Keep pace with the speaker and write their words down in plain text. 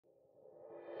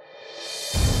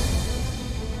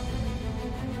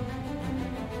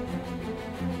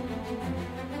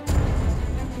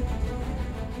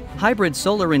Hybrid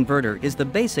solar inverter is the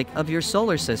basic of your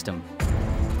solar system.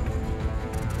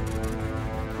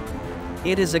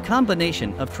 It is a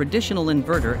combination of traditional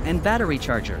inverter and battery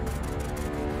charger.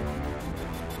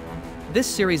 This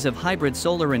series of hybrid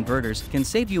solar inverters can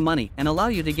save you money and allow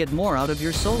you to get more out of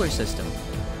your solar system.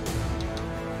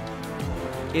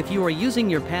 If you are using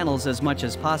your panels as much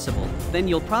as possible, then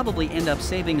you'll probably end up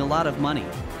saving a lot of money.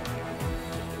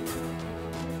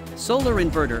 Solar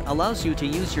inverter allows you to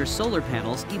use your solar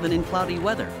panels even in cloudy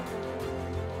weather.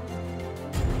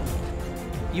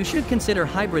 You should consider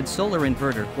hybrid solar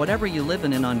inverter whatever you live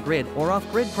in an on-grid or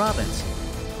off-grid province.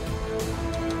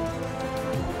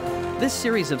 This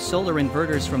series of solar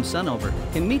inverters from Sunover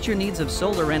can meet your needs of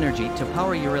solar energy to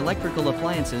power your electrical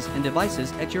appliances and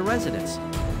devices at your residence.